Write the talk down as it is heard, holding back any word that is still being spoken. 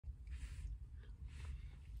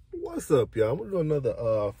What's up, y'all? I'm gonna do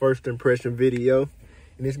another first impression video,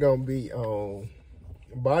 and it's gonna be on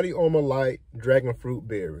Body Armor Lyte DragonFruit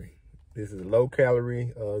Berry. This is low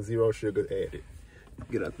calorie, zero sugar added.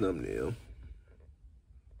 Get a thumbnail.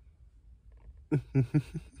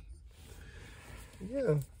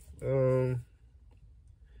 Yeah.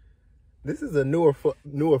 This is a newer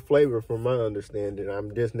flavor from my understanding.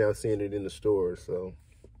 I'm just now seeing it in the stores, so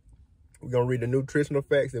we're gonna read the nutritional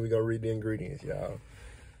facts and we're gonna read the ingredients, y'all.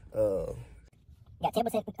 Got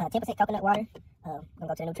 10% coconut water. I'm gonna go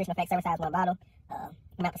to the nutritional facts. Serving size 1 bottle.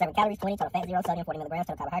 Amount per serving calories 20. Total fat 0. Sodium 40 milligrams.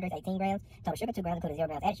 Total carbohydrates 18 grams. Total sugar 2 grams, including 0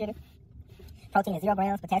 grams added sugar. Protein is 0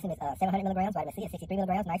 grams. Potassium is 700 milligrams. Vitamin C is 63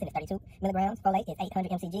 milligrams. Niacin is 32 milligrams. Folate is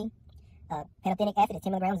 800 mcg. Pantothenic acid is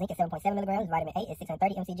 10 milligrams. Zinc is 7.7 milligrams. Vitamin A is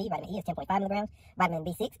 630 mcg. Vitamin E is 10.5 milligrams. Vitamin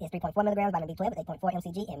B6 is 3.4 milligrams. Vitamin B12 is 8.4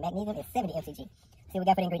 mcg. And magnesium is 70 mcg. See what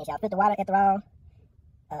we got for the ingredients, y'all. Filter water, ethanol,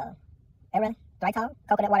 erythritol,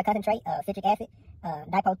 coconut water concentrate, citric acid,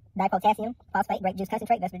 dipotassium, phosphate, grape juice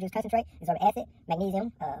concentrate, vegetable juice concentrate, ascorbic acid,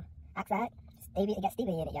 magnesium oxide, stevia. It got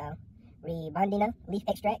stevia in it, y'all. Ribondina leaf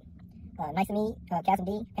extract, niacin, calcium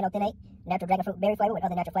D, pantothenic, natural dragon fruit berry flavor with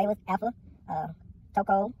other natural flavors, alpha,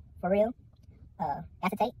 toco for real,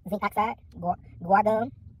 acetate, zinc oxide, guar gum,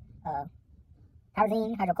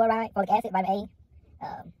 pyrazine, hydrochloride, folic acid, vitamin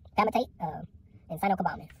A, palmitate, and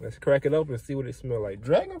cyanocobalamin. Let's crack it open and see what it smells like.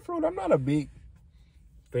 Dragon fruit, I'm not a big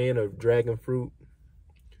fan of dragon fruit.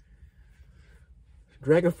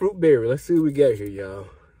 Dragon fruit berry. Let's see what we got here, y'all.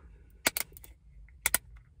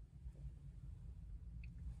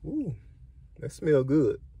 Ooh, that smells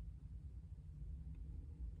good.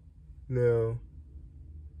 Now,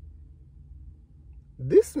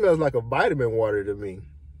 this smells like a vitamin water to me.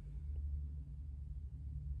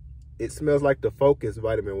 It smells like the Focus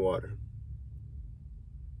vitamin water.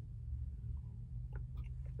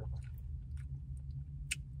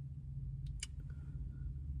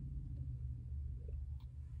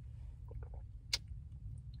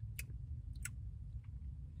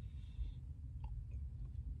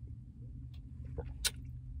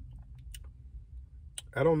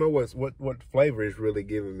 I don't know what flavor is really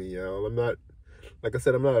giving me, y'all. I'm not, like I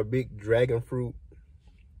said, I'm not a big dragon fruit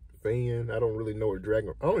fan. I don't really know what I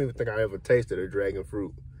don't even think I ever tasted a dragon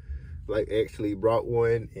fruit. Like actually brought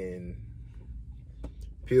one and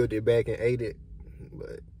peeled it back and ate it.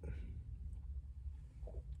 But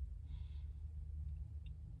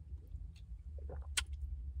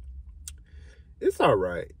it's all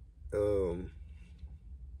right.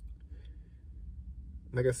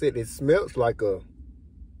 Like I said, it smells like a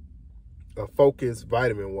Focus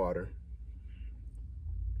vitamin water.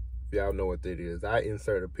 If y'all know what that is, I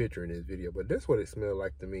insert a picture in this video, but that's what it smelled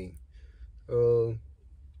like to me. Am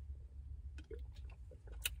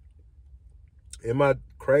I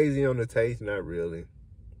crazy on the taste? Not really.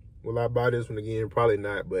 Will I buy this one again? Probably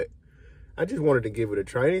not, but I just wanted to give it a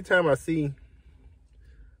try. Anytime I see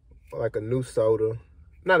like a new soda,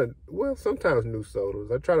 well, sometimes new sodas.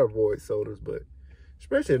 I try to avoid sodas, but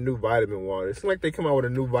especially a new vitamin water. It's like they come out with a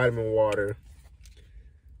new vitamin water.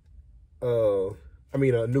 I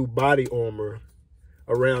mean, a new Body Armor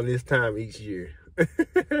around this time each year.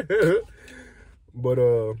 But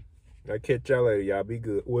I'll catch y'all later. Y'all be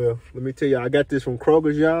good. Well, let me tell y'all, I got this from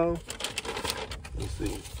Kroger's, y'all. Let's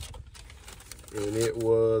see. And it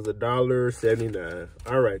was $1.79.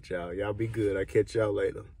 All right, y'all. Y'all be good. I'll catch y'all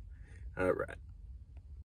later. All right.